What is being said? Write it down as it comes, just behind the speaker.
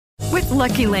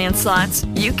Lucky Land Slots,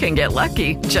 you can get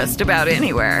lucky just about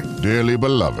anywhere. Dearly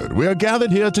beloved, we are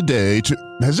gathered here today to...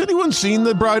 Has anyone seen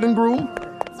the bride and groom?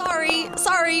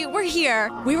 Sorry, we're here.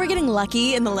 We were getting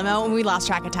lucky in the limo and we lost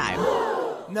track of time.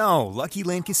 No, Lucky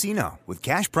Land Casino, with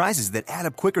cash prizes that add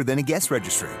up quicker than a guest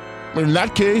registry. In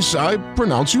that case, I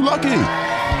pronounce you lucky.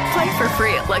 Play for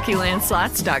free at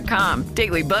LuckyLandSlots.com.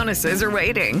 Daily bonuses are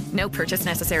waiting. No purchase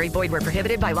necessary. Void where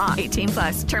prohibited by law.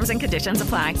 18+. Terms and conditions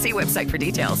apply. See website for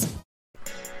details.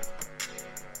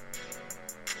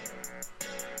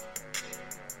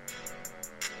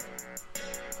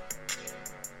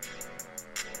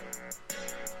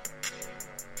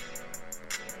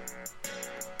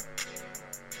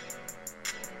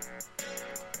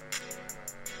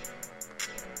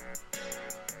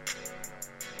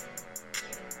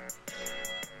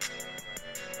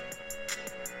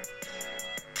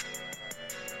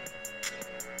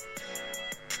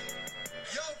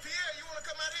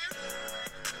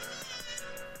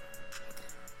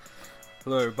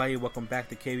 Hello everybody, welcome back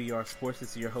to KBR Sports. This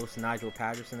is your host Nigel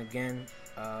Patterson again.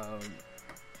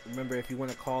 Remember, if you want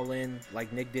to call in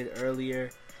like Nick did earlier,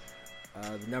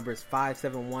 the number is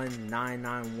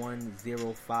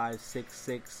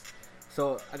 571-991-0566.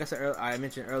 So, like I said, I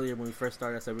mentioned earlier when we first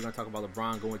started, I said we're going to talk about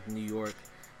LeBron going to New York.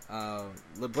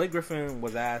 Blake Griffin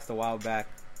was asked but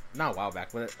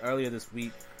earlier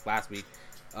last week,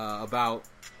 about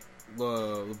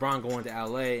LeBron going to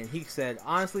LA, and he said,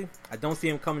 honestly, I don't see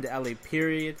him coming to LA,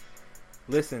 period.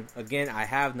 Listen, again, I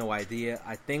have no idea.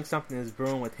 I think something is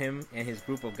brewing with him and his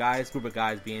group of guys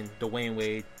being Dwayne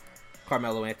Wade,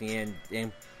 Carmelo Anthony, and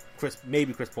Chris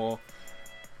Paul.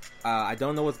 I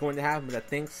don't know what's going to happen, but I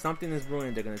think something is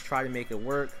brewing. They're going to try to make it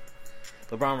work.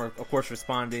 LeBron, of course,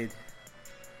 responded,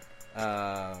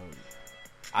 I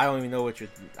don't even know what you're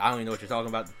talking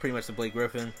about, pretty much to Blake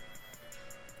Griffin,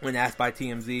 when asked by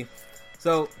TMZ.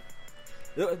 So,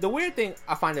 the weird thing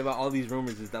I find about all these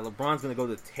rumors is that LeBron's going to go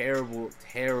to terrible,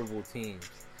 terrible teams.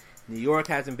 New York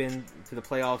hasn't been to the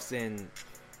playoffs in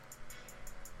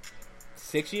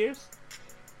 6 years?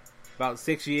 About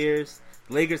 6 years.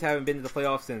 The Lakers haven't been to the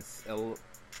playoffs since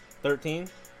 13.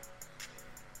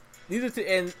 These are two,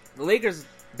 and the Lakers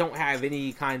don't have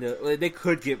any kind of... They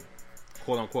could get,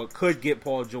 quote-unquote,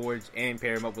 Paul George and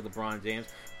pair him up with LeBron James.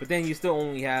 But then you still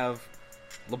only have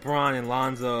LeBron and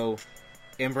Lonzo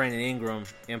and Brandon Ingram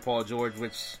and Paul George,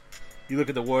 which you look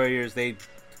at the Warriors,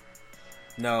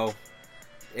 no.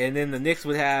 And then the Knicks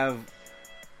would have,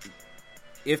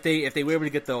 if they were able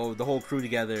to get the whole crew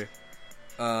together,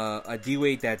 a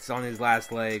D-Wade that's on his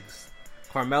last legs,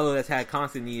 Carmelo that's had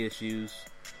constant knee issues,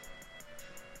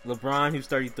 LeBron who's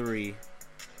 33,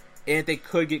 and if they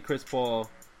could get Chris Paul,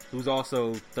 who's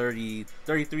also 32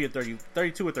 or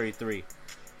 33.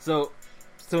 So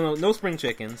no spring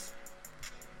chickens.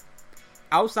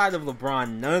 Outside of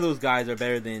LeBron, none of those guys are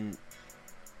better than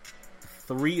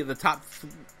three of the top.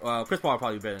 Chris Paul will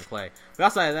probably be better than Clay. But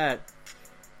outside of that,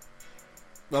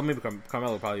 well, maybe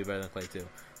Carmelo will probably be better than Clay too.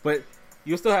 But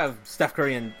you'll still have Steph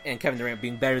Curry and Kevin Durant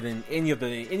being better than any of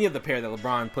the pair that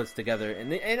LeBron puts together.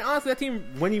 And honestly, that team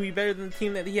wouldn't even be better than the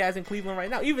team that he has in Cleveland right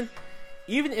now. Even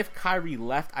if Kyrie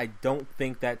left, I don't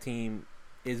think that team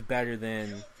is better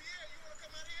than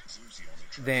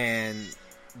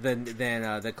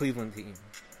the Cleveland team.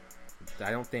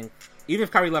 I don't think, even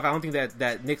if Kyrie left, I don't think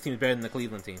that Knicks team is better than the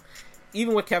Cleveland team.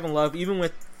 Even with Kevin Love, even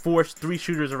with three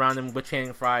shooters around him, with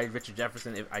Channing Frye, Richard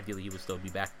Jefferson, if ideally he would still be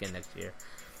back again next year.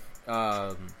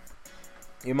 Iman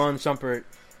Shumpert,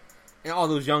 and all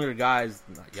those younger guys,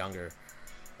 not younger,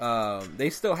 they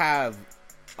still have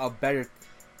a better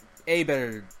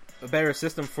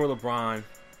system for LeBron,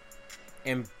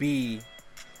 and B,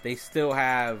 they still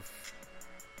have.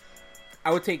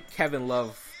 I would take Kevin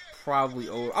Love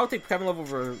over. I would take Kevin Love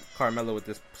over Carmelo with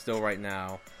this still right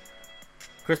now.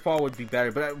 Chris Paul would be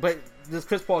better, but does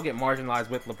Chris Paul get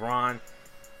marginalized with LeBron?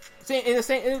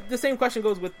 The same question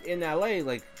goes with in LA.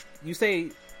 Like, you say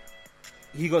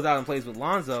he goes out and plays with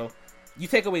Lonzo, you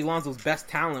take away Lonzo's best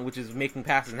talent, which is making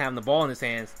passes and having the ball in his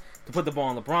hands, to put the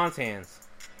ball in LeBron's hands.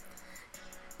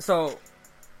 So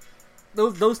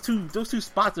those two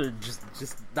spots are just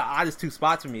the oddest two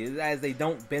spots for me, as they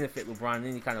don't benefit LeBron in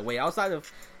any kind of way. Outside of,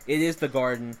 it is the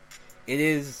Garden, it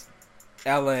is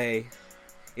LA, it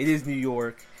is New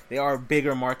York. They are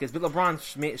bigger markets, but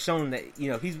LeBron's shown that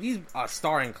he's a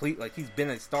star in Cleveland. Like, he's been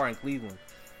a star in Cleveland,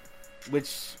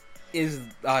 which is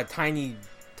a tiny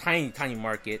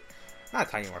market, not a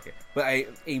tiny market, but a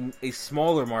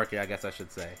smaller market, I guess I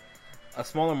should say, a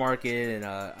smaller market,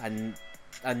 and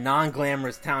a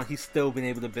non-glamorous town. He's still been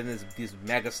able to be this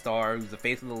mega star who's the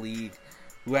face of the league,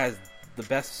 who has the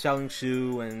best selling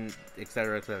shoe, and et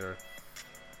cetera, et cetera.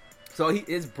 So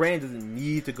his brand doesn't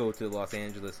need to go to Los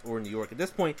Angeles or New York. At this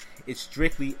point, it's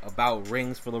strictly about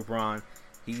rings for LeBron.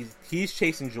 He's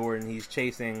chasing Jordan. He's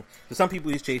chasing, to some people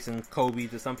he's chasing Kobe.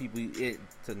 To some people,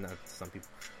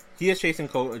 he is chasing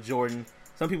Jordan.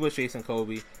 Some people he's chasing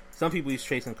Kobe. Some people he's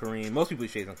chasing Kareem. Most people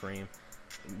he's chasing Kareem,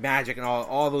 Magic, and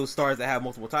all those stars that have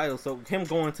multiple titles. So him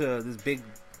going to this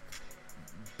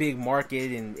big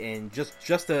market and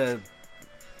just to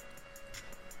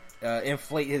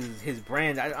inflate his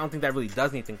brand, I don't think that really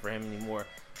does anything for him anymore.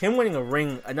 Him winning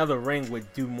another ring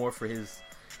would do more for his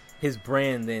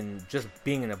brand than just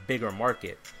being in a bigger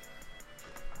market.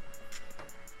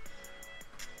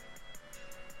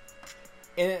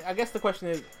 And I guess the question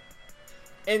is,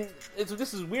 and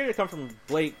this is weird to come from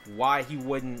Blake, why he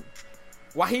wouldn't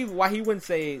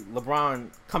say, LeBron,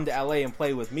 come to LA and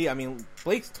play with me. I mean,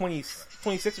 Blake's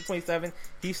 26 or 27.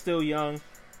 He's still young.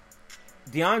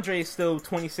 DeAndre is still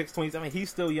 26, 27. He's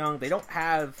still young. They don't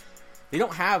have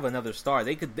another star.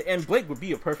 They could, and Blake would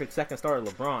be a perfect second star to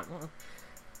LeBron.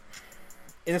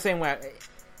 In the same way,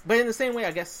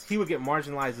 I guess he would get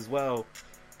marginalized as well,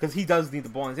 because he does need the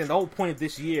ball in his hand. The whole point of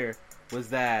this year was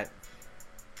that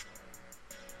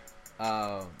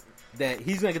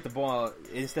he's gonna get the ball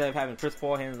instead of having Chris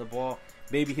Paul handle the ball.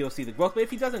 Maybe he'll see the growth. But if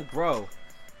he doesn't grow,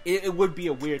 it would be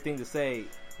a weird thing to say,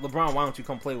 LeBron, why don't you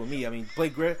come play with me? I mean,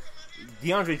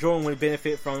 DeAndre Jordan would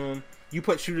benefit from him. You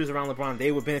put shooters around LeBron,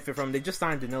 they would benefit from him. They just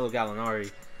signed Danilo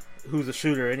Gallinari, who's a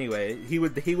shooter anyway. He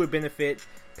would benefit.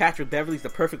 Patrick Beverly's the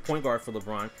perfect point guard for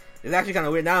LeBron. It's actually kind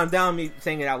of weird. Now I'm down me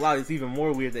saying it out loud. It's even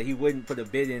more weird that he wouldn't put a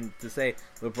bid in to say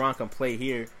LeBron can play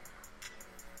here.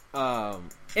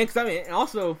 And cause I mean,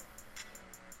 also,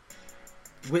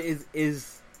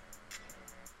 is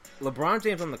LeBron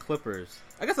James on the Clippers?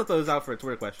 I guess I'll throw this out for a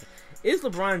Twitter question. Is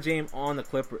LeBron James on the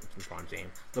Clippers?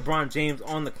 LeBron James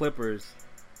on the Clippers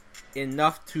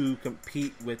enough to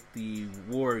compete with the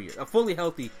Warriors? A fully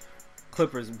healthy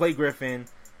Clippers, Blake Griffin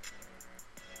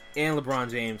and LeBron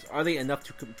James, are they enough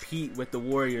to compete with the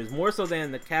Warriors more so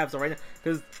than the Cavs are right now?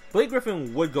 Because Blake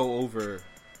Griffin would go over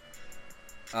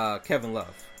Kevin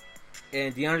Love,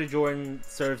 and DeAndre Jordan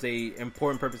serves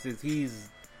important purposes. He's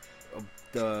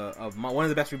one of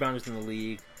the best rebounders in the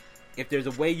league. If there's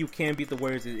a way you can beat the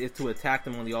Warriors, is to attack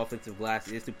them on the offensive glass.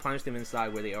 Is to punish them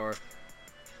inside where they are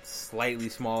slightly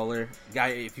smaller.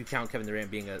 If you count Kevin Durant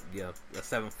being a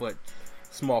 7-foot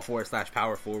small forward /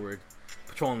 power forward,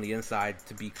 patrolling the inside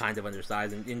to be kind of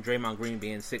undersized, and Draymond Green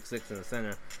being 6'6" in the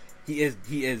center, he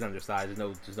is undersized.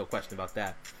 There's no question about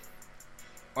that.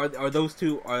 Are those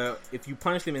two? If you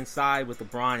punish them inside with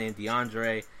LeBron and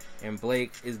DeAndre and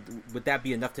Blake, would that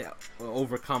be enough to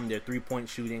overcome their 3-point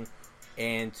shooting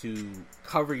and to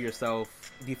cover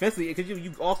yourself defensively? Because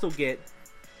you also get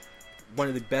one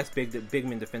of the best big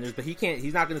men defenders, but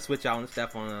he's not going to switch out on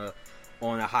Steph on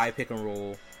a high pick and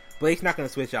roll. Blake's not going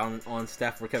to switch out on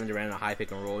Steph or Kevin Durant on a high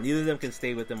pick and roll. Neither of them can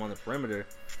stay with them on the perimeter.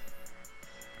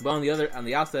 But on the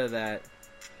outside of that,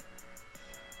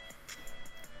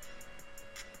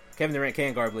 Kevin Durant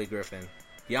can guard Blake Griffin.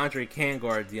 DeAndre can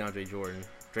guard DeAndre Jordan.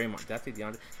 Draymond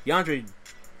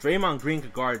Green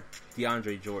could guard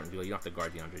DeAndre Jordan. You don't have to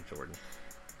guard DeAndre Jordan.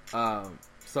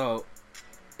 So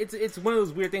it's one of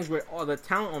those weird things where the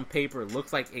talent on paper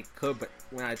looks like it could, but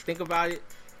when I think about it,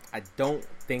 I don't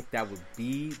think that would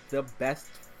be the best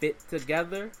fit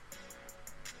together.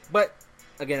 But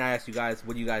again, I ask you guys,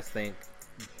 what do you guys think?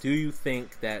 Do you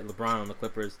think that LeBron on the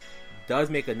Clippers does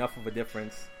make enough of a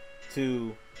difference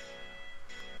to...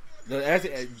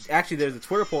 Actually, there's a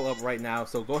Twitter poll up right now,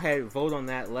 so go ahead and vote on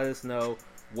that. Let us know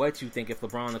what you think, if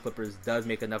LeBron on the Clippers does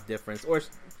make enough difference, or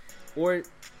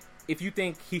if you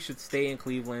think he should stay in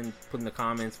Cleveland. Put in the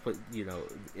comments, what you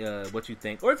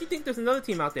think, or if you think there's another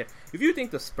team out there. If you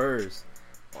think the Spurs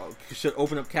should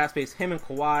open up cap space, him and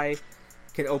Kawhi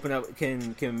can open up,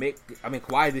 can make. I mean,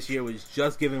 Kawhi this year was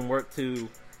just giving work to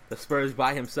the Spurs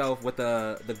by himself with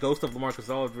the ghost of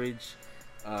LaMarcus Aldridge,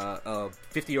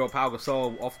 50-year-old Pau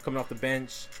Gasol coming off the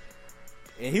bench,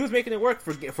 and he was making it work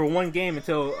for one game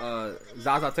until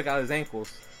Zaza took out his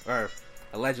ankles, or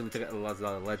allegedly took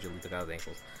out his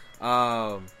ankles.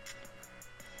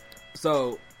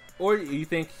 So, or you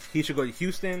think he should go to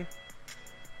Houston,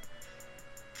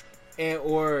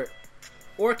 or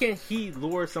can he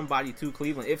lure somebody to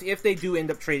Cleveland? If they do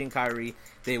end up trading Kyrie,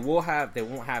 they won't have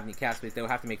any cap space. They'll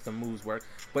have to make some moves work.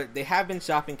 But they have been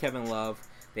shopping Kevin Love.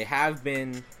 They have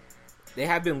been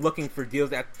looking for deals.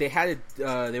 That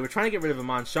they were trying to get rid of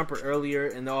Iman Shumpert earlier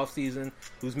in the offseason,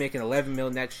 who's making $11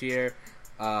 million next year.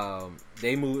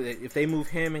 If they move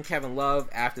him and Kevin Love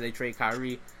after they trade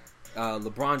Kyrie,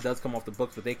 LeBron does come off the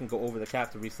books, but they can go over the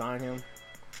cap to re-sign him.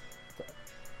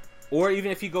 Or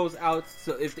even if he goes out,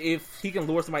 so if he can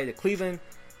lure somebody to Cleveland,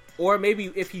 or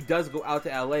maybe if he does go out to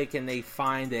LA, can they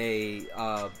find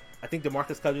I think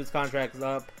DeMarcus Cousins' contract is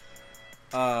up,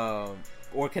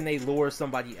 or can they lure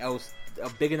somebody else, a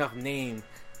big enough name,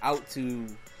 out to,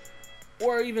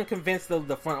 or even convince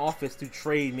the front office to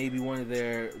trade maybe one of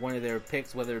their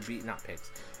picks, whether it be not picks,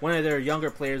 one of their younger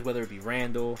players, whether it be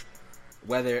Randall,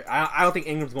 whether I don't think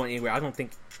Ingram's going anywhere. I don't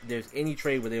think there's any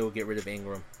trade where they will get rid of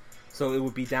Ingram. So it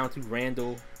would be down to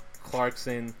Randall,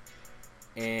 Clarkson,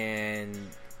 and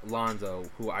Lonzo,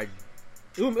 who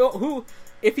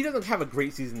if he doesn't have a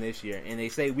great season this year, and they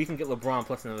say we can get LeBron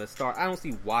plus another star, I don't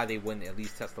see why they wouldn't at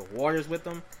least test the waters with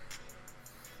them.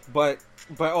 But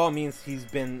by all means, he's a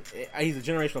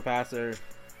generational passer.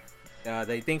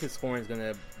 They think his scoring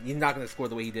he's not gonna score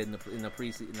the way he did in the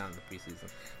preseason, not in the preseason.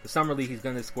 The summer league, he's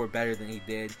gonna score better than he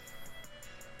did.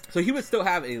 So he would still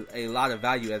have a lot of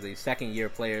value as a second year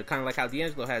player, kind of like how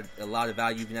D'Angelo had a lot of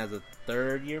value even as a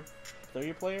third year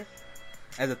player.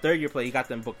 As a third year player, he got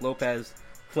them Brook Lopez.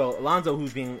 So Alonzo,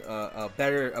 who's being a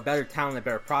better talent, a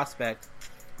better prospect,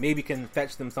 maybe can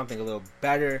fetch them something a little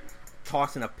better.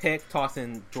 Tossing a pick,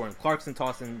 tossing Jordan Clarkson,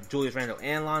 tossing Julius Randle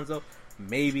and Lonzo.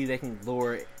 Maybe they can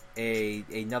lure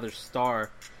another star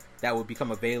that would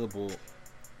become available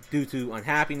due to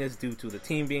unhappiness, due to the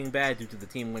team being bad, due to the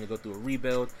team going to go through a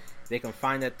rebuild. They can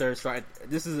find that third star.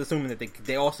 This is assuming that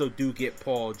they also do get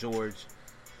Paul George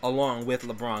along with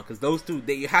LeBron, because those two,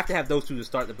 you have to have those two to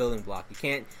start the building block. You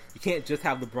can't just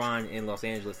have LeBron in Los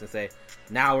Angeles and say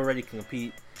now we're ready to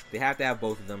compete. They have to have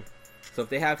both of them. So if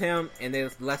they have him and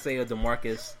there's, let's say, a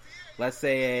DeMarcus, let's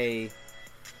say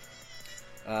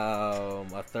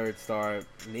a third star,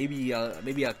 maybe a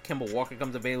Kemba Walker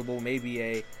comes available,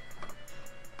 maybe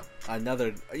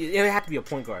another. It would have to be a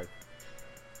point guard,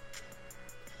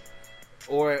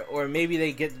 or maybe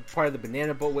they get part of the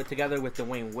banana boat together with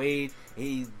Dwayne Wade.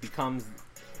 He becomes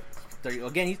 30.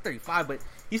 Again, he's 35, but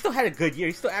he still had a good year.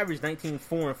 He still averaged 19,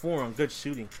 4 and 4 on good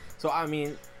shooting. So I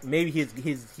mean, maybe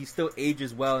he still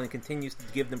ages well and continues to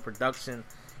give them production,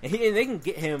 and they can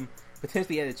get him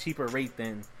potentially at a cheaper rate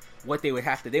than what they would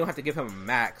have to. They don't have to give him a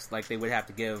max like they would have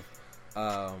to give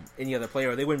any other player,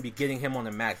 or they wouldn't be getting him on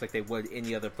the max like they would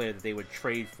any other player that they would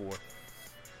trade for.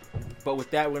 But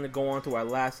with that, we're going to go on to our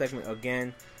last segment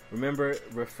again. Remember,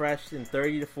 refresh in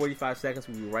 30 to 45 seconds.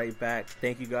 We'll be right back.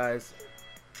 Thank you guys,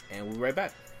 and we'll be right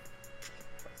back.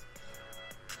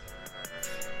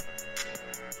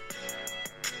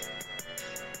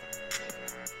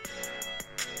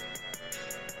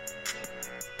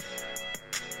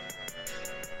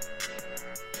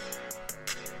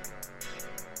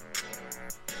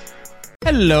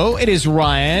 Hello, it is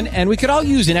Ryan, and we could all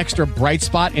use an extra bright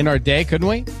spot in our day, couldn't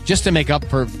we? Just to make up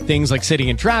for things like sitting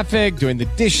in traffic, doing the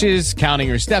dishes, counting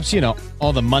your steps,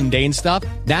 all the mundane stuff.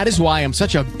 That is why I'm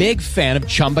such a big fan of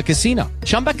Chumba Casino.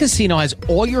 Chumba Casino has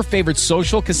all your favorite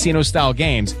social casino-style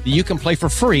games that you can play for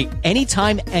free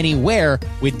anytime, anywhere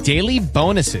with daily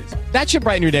bonuses. That should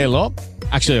brighten your day a little.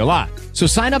 Actually, a lot. So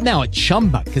sign up now at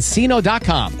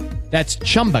ChumbaCasino.com. That's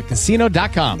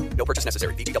ChumbaCasino.com. No purchase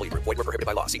necessary. VGW Group. Void where prohibited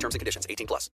by law. See terms and conditions. 18+.